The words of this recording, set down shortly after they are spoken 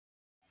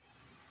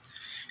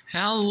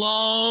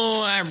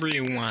Hello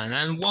everyone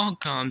and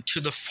welcome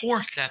to the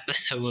fourth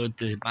episode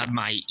of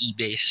my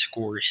eBay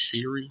Score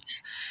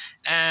series.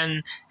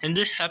 And in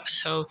this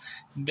episode,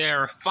 there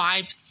are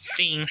 5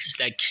 things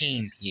that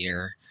came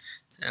here.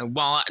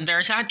 Well,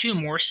 there's actually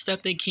more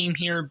stuff that came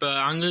here, but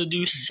I'm going to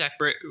do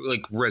separate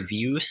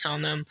reviews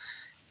on them.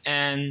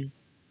 And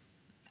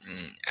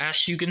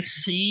as you can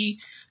see,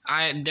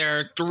 there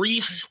are 3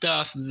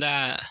 stuff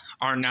that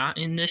are not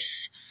in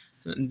this.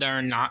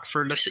 They're not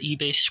for this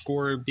eBay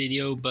Score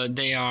video, but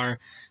they are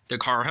the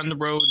Car on the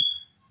Road,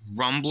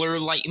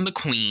 Rumbler Lightning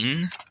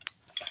McQueen,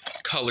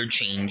 Color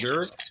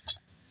Changer,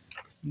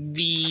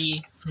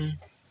 the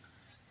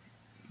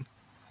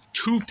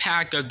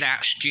 2-pack of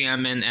Dash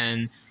Jammin'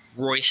 and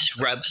Royce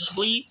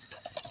Rebsley,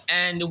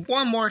 and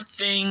one more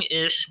thing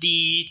is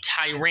the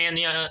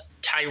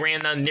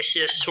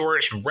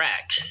Tyrannosaurus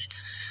Rex.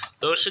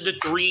 Those are the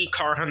 3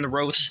 Car on the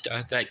Road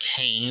stuff that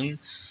came,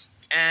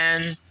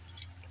 and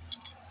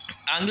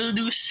I'm going to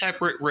do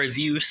separate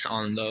reviews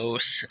on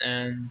those,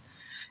 and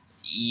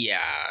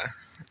yeah.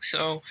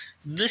 So,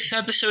 this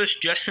episode is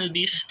just going to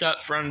be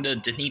stuff from the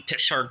Disney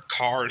Pixar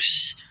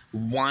Cars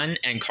 1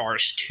 and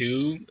Cars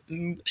 2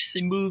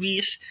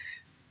 movies,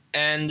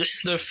 and this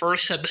is the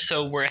first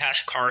episode where it has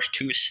Cars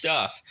 2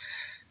 stuff.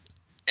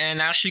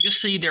 And as you can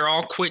see, they're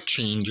all quick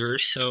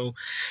changers, so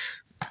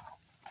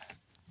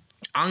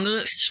I'm going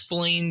to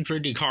explain for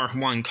the Car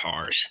 1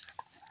 cars.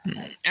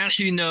 As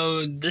you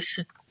know, this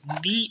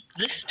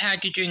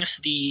packaging is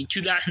the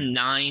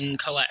 2009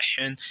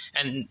 collection,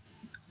 and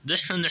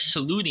this is the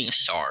Saluting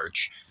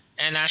Sarge.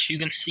 And as you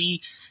can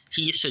see,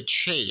 he's a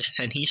chase,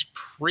 and he's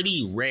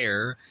pretty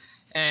rare.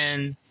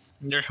 And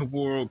there's a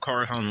World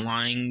Cars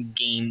Online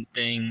game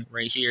thing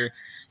right here.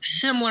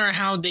 Similar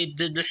how they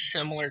did the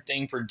similar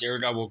thing for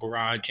Daredevil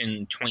Garage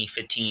in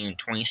 2015 and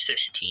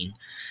 2016.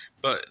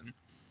 But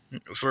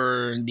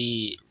for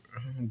the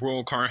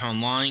World Cars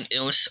Online, it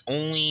was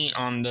only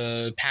on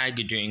the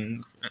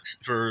packaging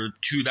for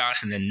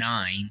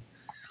 2009.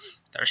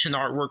 There's an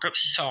artwork of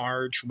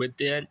Sarge with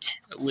his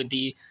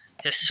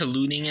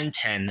saluting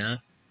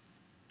antenna,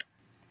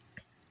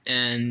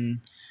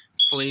 and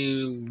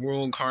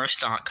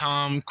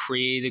PlayWorldCars.com,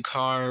 create a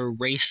car,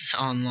 race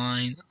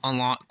online,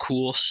 unlock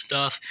cool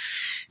stuff.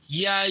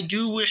 Yeah, I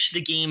do wish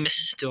the game is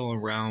still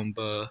around,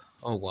 but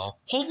oh well.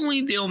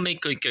 Hopefully they'll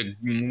make a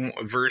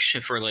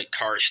version for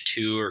Cars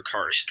 2 or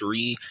Cars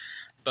 3,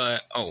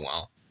 but oh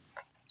well.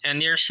 And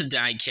there's the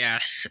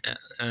diecast,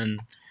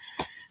 and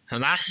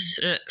that's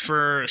it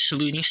for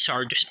Saluting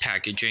Sarge's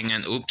packaging.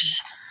 And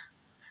oops,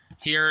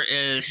 here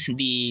is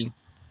the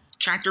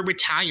tractor with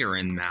tire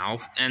in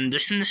mouth, and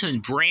this is a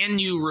brand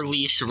new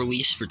release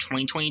for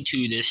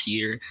 2022 this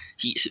year.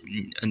 He's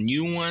a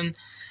new one.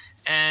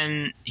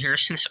 And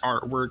here's his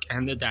artwork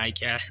and the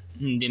diecast.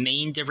 The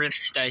main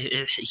difference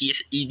is he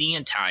is eating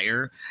a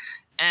tire.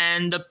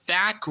 And the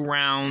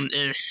background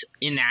is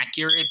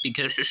inaccurate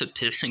because it's a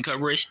piston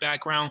cover race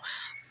background.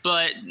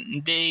 But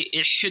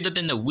it should have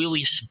been the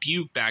Willis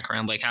Butte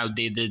background, like how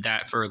they did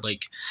that for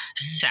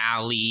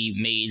Sally,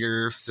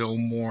 Mater,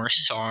 Fillmore,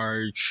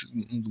 Sarge,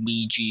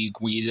 Luigi,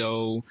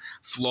 Guido,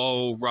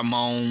 Flo,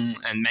 Ramon,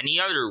 and many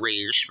other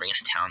Raider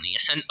Springs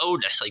townies, and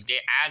Otis.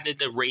 They added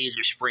the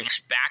Raider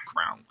Springs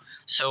background,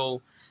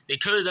 so they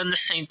could have done the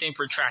same thing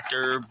for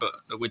Tractor, but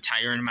with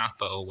tire in the mouth.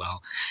 But oh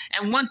well.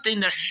 And one thing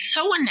that's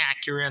so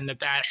inaccurate in the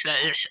back is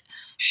that it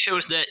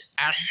shows that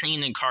as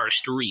seen in Cars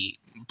 3.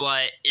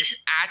 But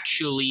it's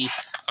actually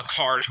a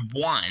Cars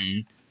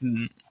 1.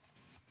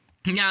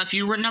 Now, if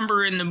you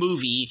remember in the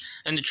movie,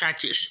 in the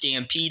Tractor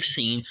Stampede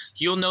scene,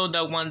 you'll know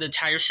that one of the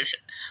tractors,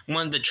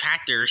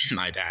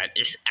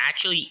 is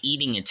actually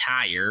eating a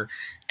tire,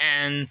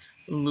 and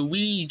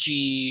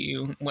Luigi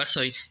was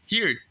like,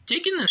 here,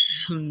 taking the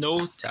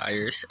snow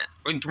tires.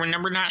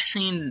 Remember that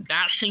scene?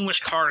 That scene was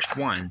Cars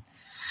 1.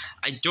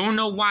 I don't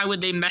know why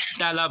would they mess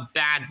that up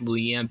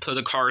badly and put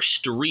a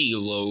Cars 3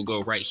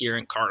 logo right here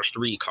in Cars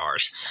 3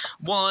 cars.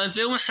 Well, if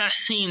it was that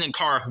scene in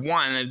Cars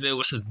 1, if it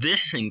was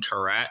this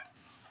incorrect,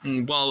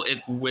 well,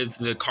 with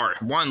the Cars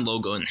 1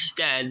 logo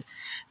instead,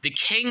 the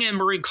King and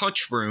Marie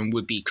Clutchburn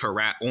would be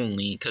correct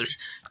only, because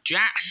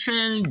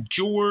Jackson,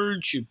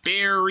 George,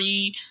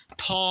 Barry,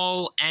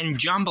 Paul, and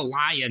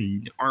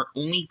Jambalaya are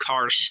only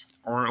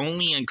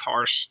in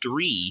Cars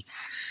 3.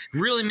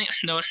 Really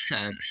makes no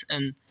sense.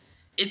 And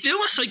if it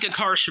was a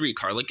Cars 3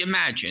 car,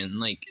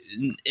 imagine,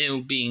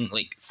 it being,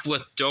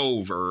 flipped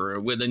over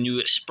with a new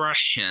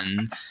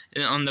expression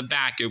on the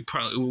back, it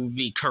would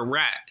be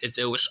correct if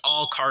it was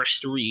all Cars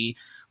 3,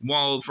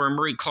 while for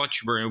Marie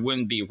Clutchburn, it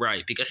wouldn't be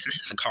right, because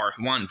this is the Cars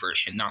 1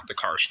 version, not the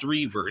Cars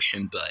 3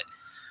 version, but,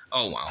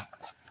 oh well.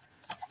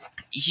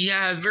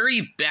 Yeah,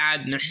 very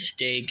bad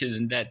mistake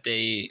that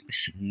they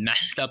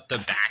messed up the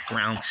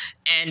background,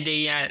 and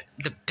the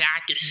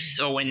back is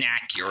so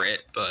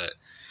inaccurate, but,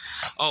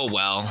 oh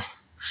well.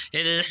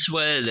 It is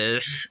what it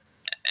is.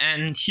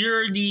 And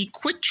here are the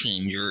quick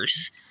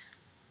changers.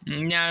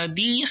 Now,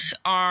 these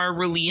are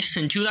released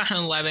in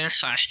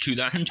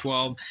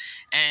 2011/2012,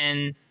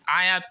 and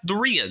I have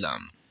 3 of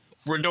them.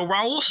 where the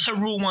Raul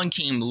Sarul one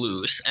came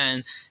loose,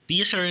 and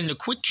these are in the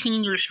Quick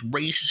Changers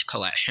Race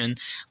collection,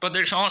 but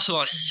there's also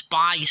a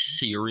Spy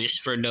series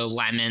for the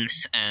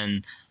Lemons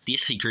and the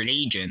Secret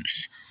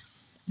Agents.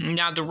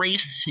 Now, the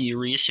Race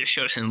series, it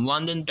shows in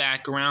London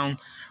background,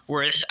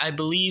 whereas I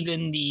believe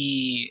in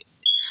the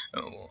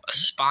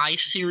Spy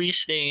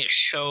series,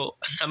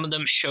 some of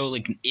them show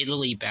like an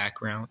Italy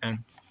background,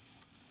 and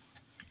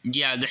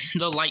yeah, this is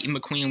the Lightning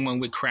McQueen one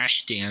with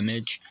crash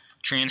damage.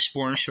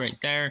 Transforms right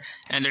there,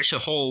 and there's a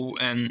hole,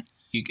 and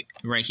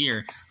right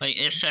here, like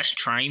it says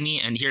 "Try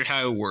me," and here's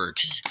how it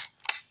works.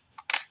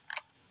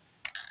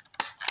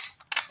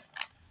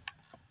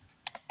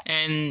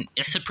 And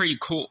it's pretty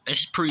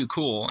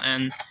cool.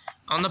 And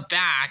on the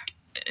back,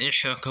 it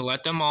should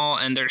collect them all.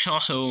 And there's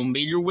also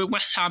Meteor with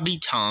Wasabi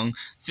Tongue,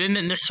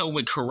 Vimit Missile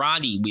with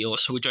Karate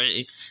Wheels, which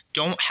I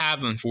don't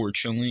have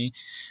unfortunately.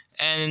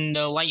 And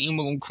the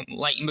Lightning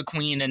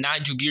McQueen and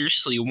Nigel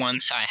Gearsley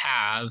ones I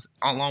have,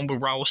 along with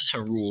Raul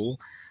Sarul.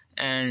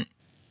 And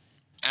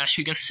as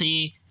you can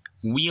see,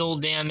 wheel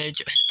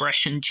damage,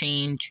 expression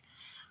change,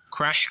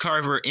 Crash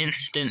Carver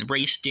instant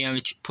race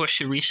damage, push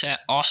to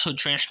reset, also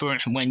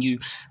transforms when you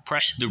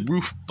press the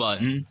roof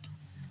button,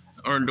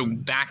 or the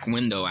back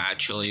window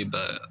actually,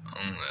 but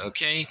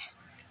okay.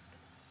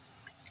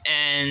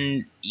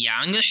 And yeah,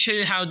 I'm going to show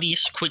you how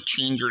these quick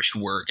changers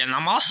work. And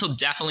I'm also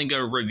definitely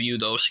going to review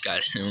those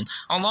guys soon,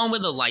 along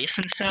with the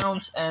license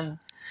sounds. And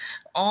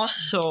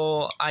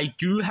also, I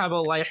do have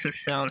a license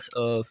sounds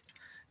of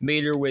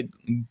Mater with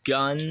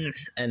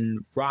guns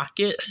and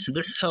rockets. So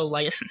this is a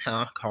license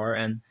sound car.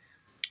 And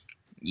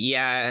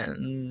yeah,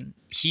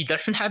 he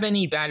doesn't have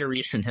any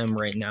batteries in him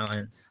right now.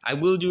 And I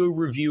will do a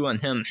review on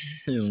him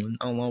soon,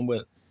 along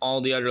with all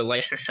the other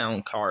license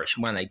sound cars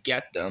when I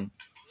get them.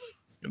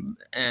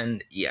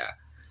 And yeah,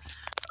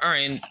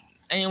 alright,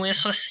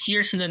 anyways,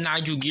 here's the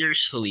Nigel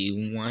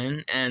Gearsley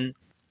one, and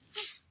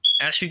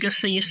as you can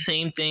see,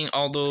 same thing,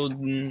 although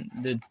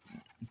the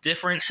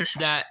difference is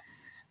that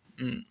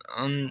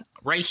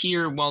right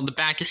here, well, the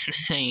back is the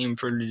same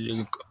for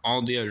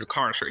all the other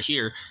cars right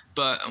here,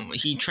 but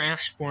he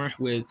transforms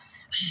with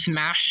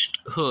smashed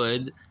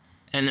hood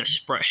and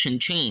expression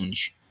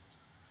change.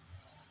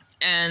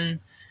 And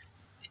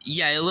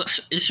yeah,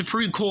 it's a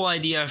pretty cool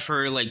idea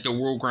for like the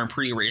World Grand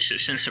Prix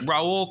races, since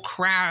Raul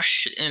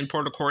crashed in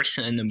Porto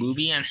Corsa in the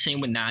movie, and same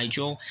with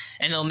Nigel,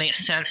 and it'll make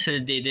sense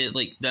that they did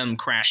like them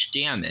crash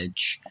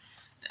damage.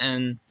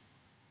 And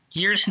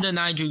here's the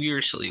Nigel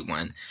Gearsley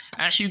one.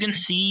 As you can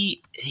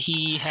see,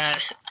 he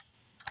has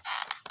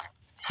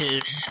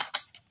his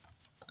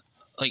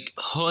like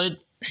hood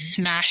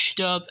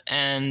smashed up,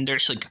 and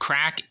there's like a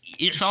crack.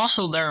 It's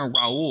also there in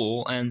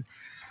Raul, and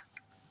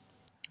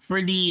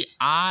for the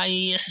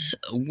eyes,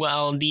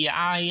 well, the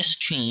eyes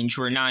change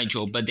for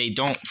Nigel, but they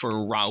don't for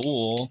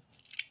Raul.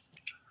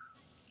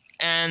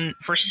 And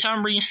for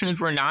some reason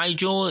for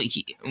Nigel,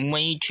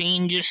 when he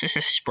changes his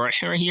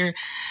expression right here,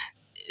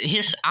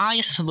 his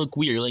eyes look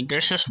weird. Like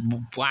there's this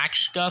black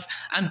stuff.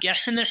 I'm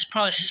guessing there's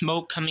probably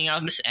smoke coming out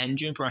of his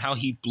engine from how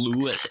he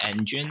blew his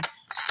engine.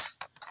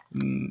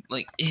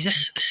 Like, it's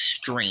just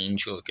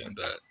strange looking,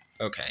 but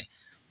okay.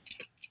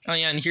 Oh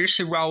yeah, and here's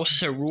the Raul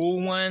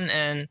Sarul one,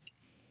 and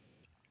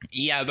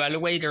yeah, by the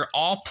way, they're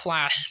all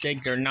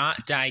plastic. They're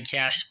not die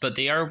cast, but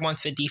they are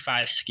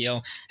 155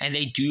 scale, and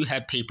they do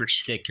have paper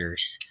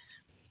stickers.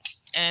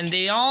 And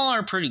they all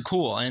are pretty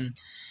cool. And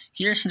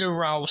here's the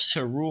Raul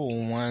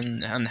Sarul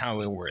one and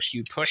how it works.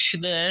 You push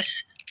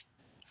this,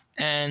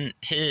 and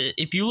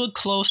if you look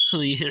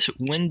closely, his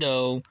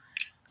window,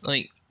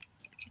 like,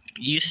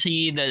 you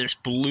see that it's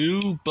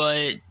blue,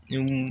 but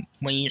when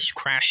he's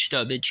crashed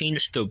up, it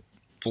changes to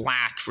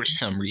black for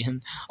some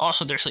reason.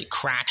 Also, there's like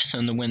cracks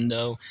in the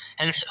window,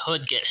 and his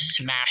hood gets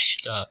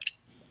smashed up.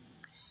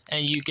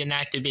 And you can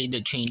activate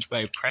the change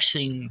by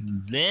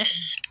pressing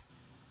this,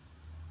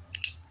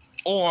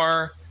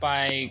 or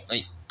by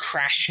like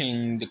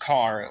crashing the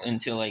car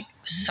into like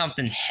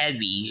something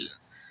heavy.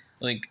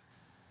 Like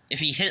if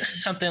he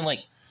hits something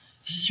like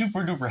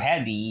super duper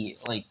heavy,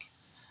 like,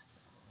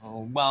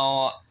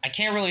 well, I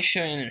can't really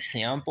show you an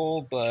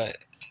example, but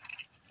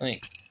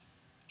like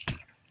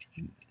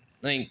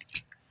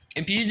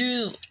if you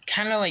do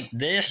kind of like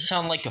this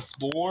on like a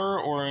floor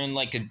or in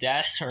like a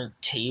desk or a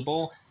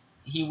table,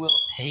 he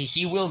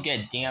will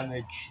get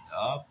damaged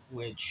up,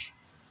 which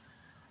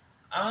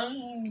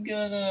I'm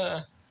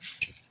gonna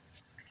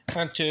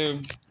have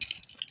to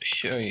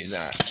show you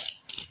that.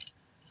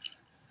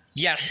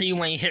 Yeah, see,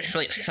 when he hits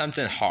like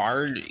something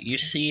hard, you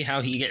see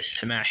how he gets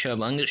smashed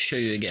up. I'm gonna show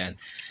you again.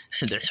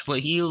 So this is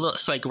what he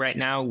looks like right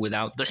now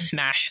without the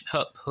smash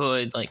up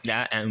hood like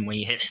that, and when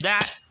he hits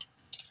that,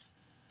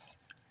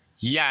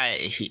 yeah,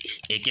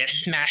 it gets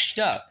smashed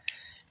up.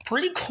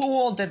 Pretty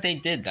cool that they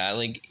did that.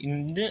 Like,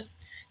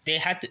 they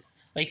had to,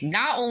 like,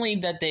 not only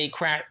that they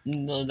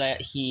that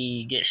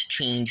he gets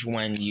changed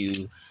when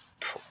you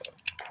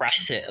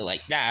press it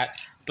like that,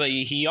 but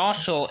he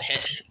also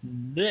hits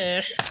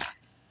this,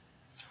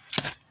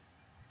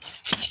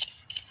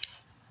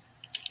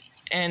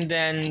 and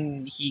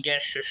then he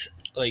gets this,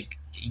 like,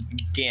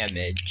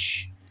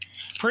 damage.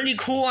 pretty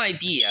cool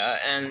idea,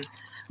 and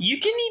you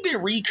can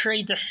even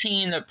recreate the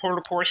scene at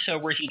Puerto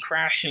Porcia where he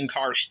crashed in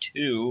Cars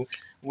 2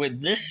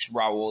 with this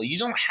Raul. You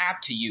don't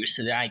have to use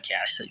the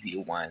diecast if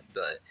you want,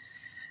 but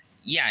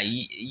yeah,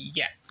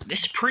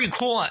 it's pretty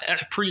cool.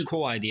 That's a pretty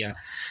cool idea.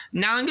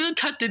 Now I'm gonna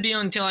cut the video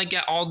until I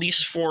get all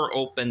these 4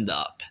 opened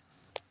up.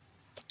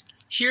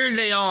 Here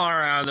they all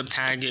are out of the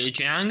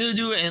package, and I'm gonna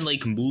do it in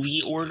like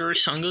movie order.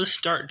 So I'm gonna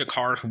start the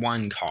Cars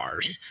 1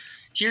 cars.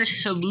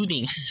 Here's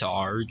Saluting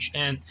Sarge,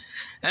 and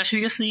as you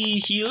can see,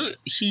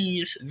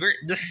 he's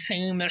the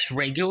same as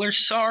regular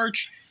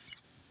Sarge,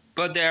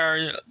 but there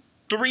are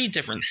 3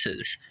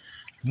 differences.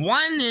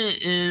 One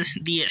is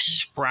the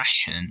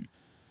expression.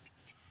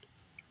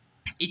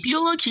 If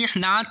you look, he's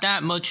not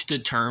that much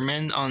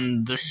determined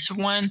on this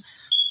one,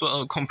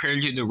 but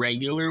compared to the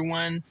regular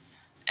one,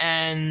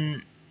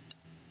 and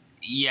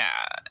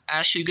yeah,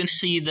 as you can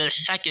see, the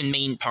second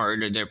main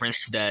part of the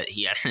difference is that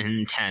he has an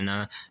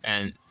antenna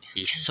and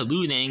he's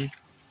saluting,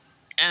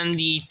 and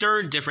the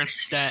third difference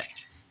is that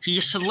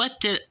he's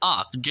lifted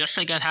up, just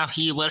like how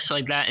he was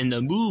like that in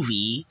the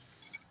movie,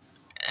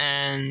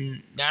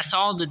 and that's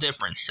all the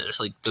differences.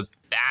 Like the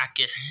back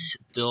is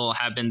still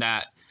having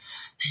that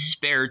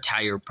spare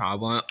tire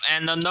problem,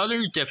 and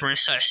another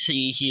difference I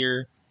see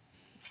here,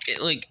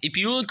 like if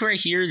you look right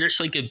here, there's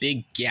like a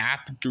big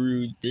gap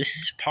through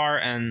this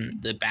part and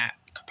the back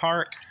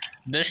part.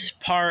 This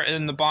part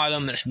in the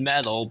bottom is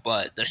metal,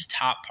 but this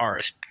top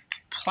part is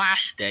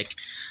plastic.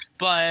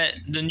 But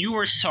the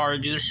newer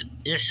Sarge is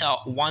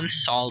one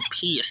solid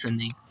piece,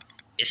 and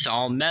it's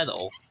all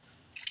metal.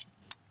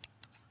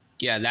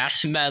 Yeah,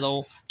 that's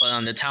metal, but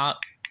on the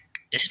top,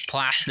 it's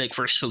plastic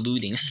for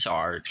Saluting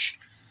Sarge.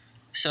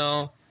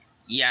 So,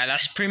 yeah,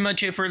 that's pretty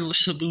much it for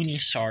Saluting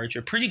Sarge.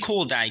 A pretty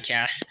cool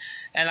diecast.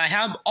 And I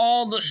have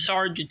all the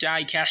Sarge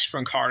diecasts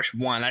from Cars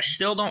 1. I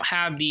still don't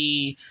have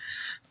the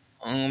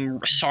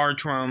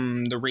Sarge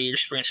from the Radiator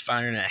Springs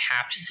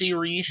 5.5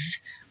 series,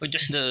 with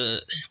just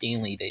the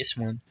Stanley Days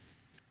one.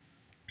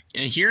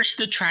 And here's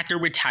the tractor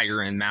with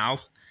tire in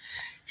mouth.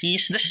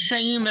 He's the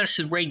same as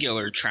the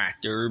regular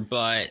tractor,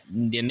 but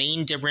the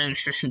main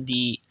difference is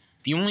the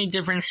only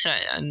difference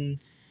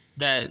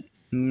that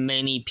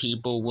many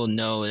people will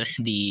know is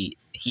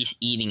he's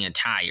eating a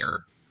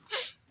tire.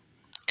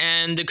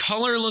 And the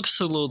color looks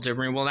a little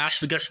different. Well, that's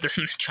because this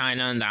one's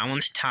China and that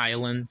one's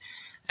Thailand.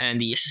 And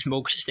the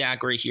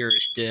smokestack right here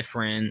is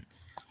different.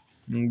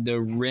 The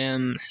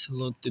rims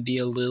look to be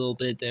a little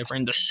bit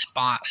different. The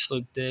spots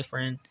look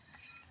different.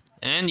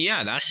 And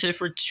yeah, that's it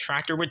for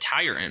tractor with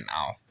tire in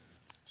mouth.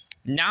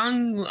 Now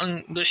I'm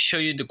going to show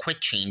you the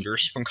quick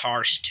changers from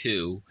Cars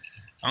 2.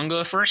 I'm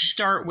going to first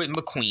start with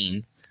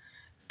McQueen.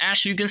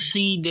 As you can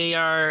see, they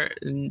are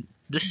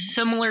the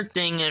similar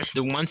thing as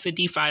the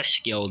 155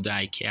 scale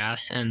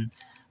diecast,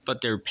 but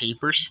they're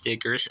paper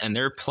stickers and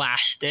they're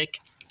plastic.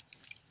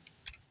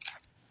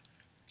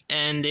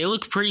 And they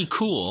look pretty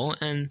cool,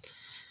 and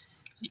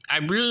I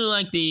really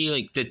like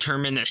the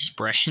determined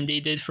expression they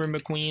did for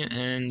McQueen.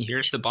 And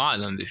here's the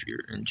bottom if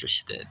you're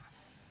interested.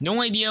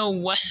 No idea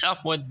what's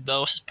up with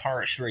those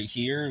parts right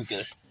here,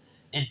 because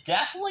it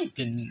definitely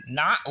did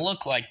not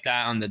look like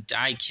that on the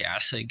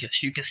diecast. I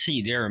guess you can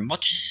see they're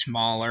much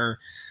smaller,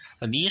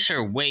 but these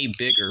are way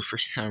bigger for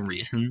some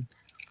reason.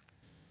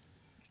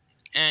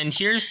 And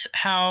here's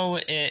how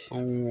it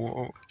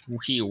works.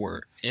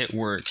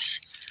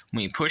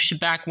 When you push the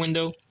back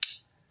window,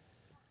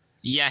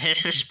 yeah,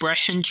 his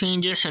expression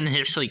changes and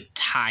his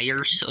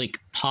tires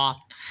pop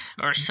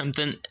or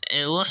something.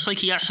 It looks like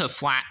he has a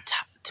flat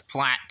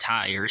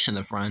tires in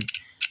the front.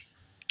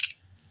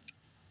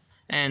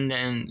 And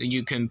then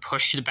you can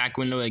push the back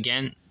window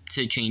again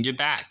to change it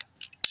back.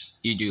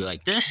 You do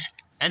like this,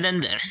 and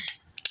then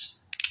this.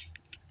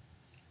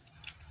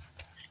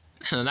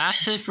 So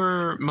that's it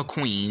for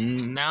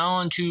McQueen. Now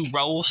on to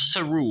Raul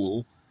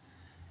Cerul.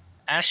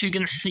 As you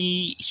can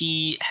see,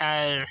 he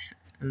has...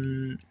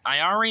 I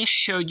already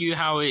showed you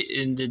how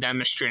in the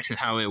demonstration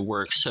how it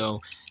works.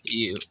 So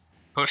you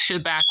push the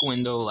back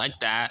window like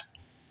that.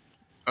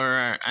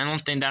 Or I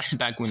don't think that's the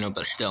back window,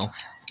 but still.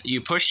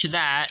 You push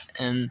that,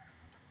 and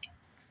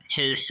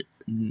his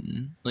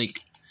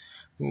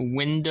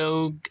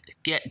window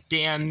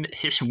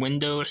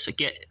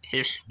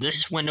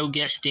this window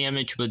gets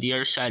damaged, but the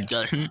other side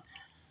doesn't.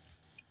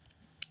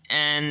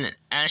 And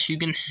as you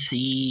can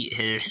see,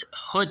 his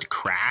hood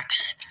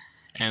cracks,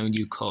 and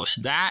you close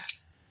that,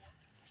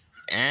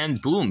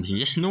 and boom,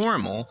 he's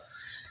normal.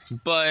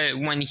 But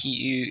when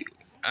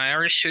I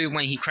already showed you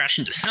when he crashed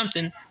into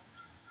something,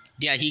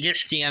 yeah, he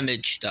gets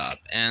damaged up.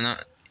 And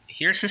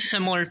here's a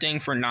similar thing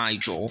for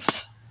Nigel.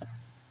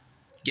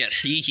 Yeah,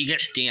 see, he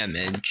gets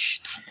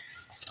damaged,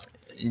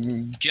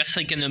 just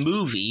like in the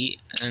movie.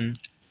 And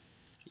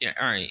yeah,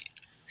 alright.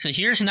 So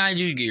here's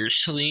Nigel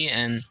Gearsley,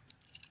 and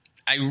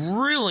I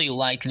really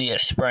like the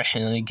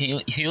expression.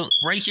 He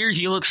right here,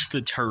 he looks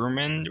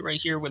determined right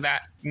here with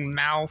that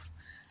mouth.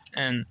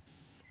 And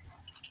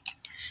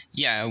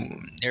yeah,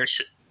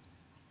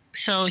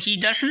 so he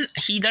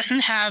doesn't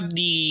have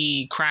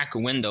the cracked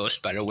windows,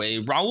 by the way.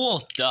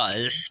 Raul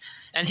does,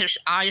 and his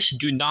eyes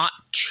do not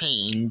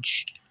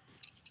change.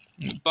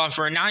 But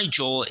for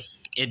Nigel,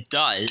 it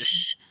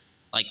does,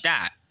 like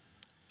that.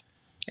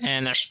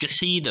 And as you can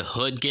see, the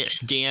hood gets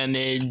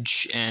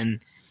damaged, and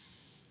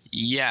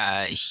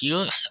yeah, he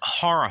looks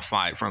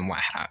horrified from what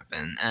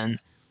happened. And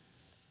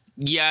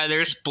yeah,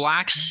 there's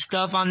black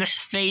stuff on his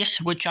face,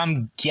 which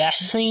I'm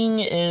guessing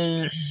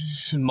is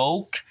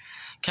smoke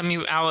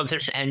coming out of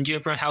his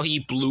engine from how he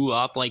blew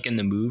up, like in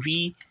the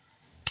movie.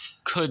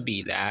 Could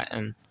be that,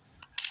 and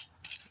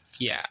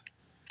yeah.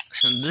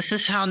 So this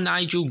is how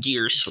Nigel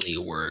Gearsley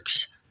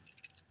works.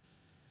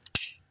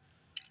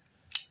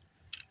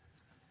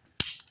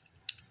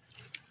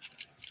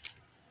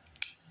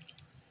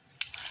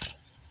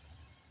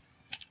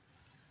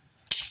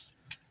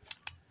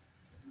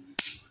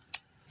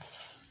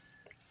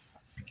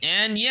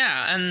 And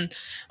yeah, and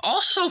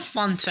also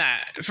fun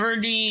fact, for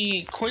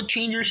the Quick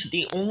Changers,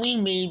 they only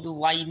made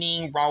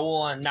Lightning,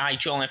 Raul, and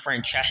Nigel, and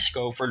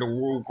Francesco for the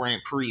World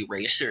Grand Prix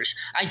racers.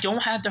 I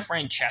don't have the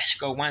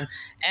Francesco one,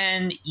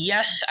 and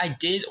yes, I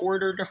did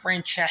order the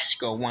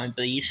Francesco one,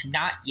 but he's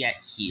not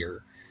yet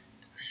here.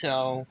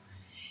 So,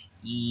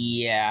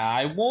 yeah,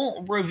 I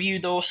won't review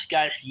those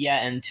guys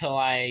yet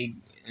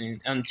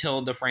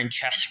until the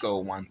Francesco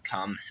one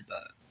comes,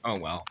 but oh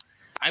well.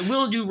 I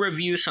will do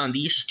reviews on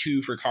these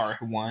two for Car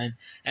 1,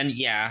 and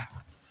yeah,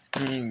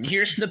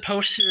 here's the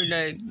poster,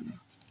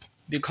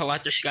 the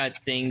collector's guide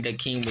thing that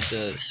came with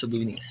the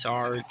saluting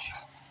Sarge,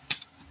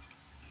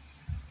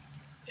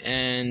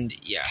 and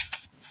yeah.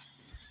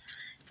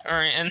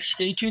 Alright, and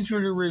stay tuned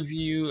for the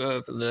review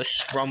of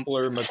this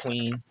Rumbler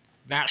McQueen,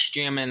 Max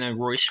Jammin, and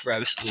Royce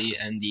Revsley,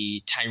 and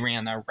the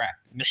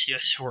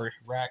Tyrannosaurus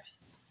Rex.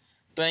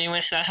 But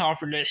anyways, that's all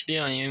for this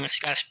video. Anyways,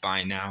 guys,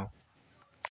 bye now.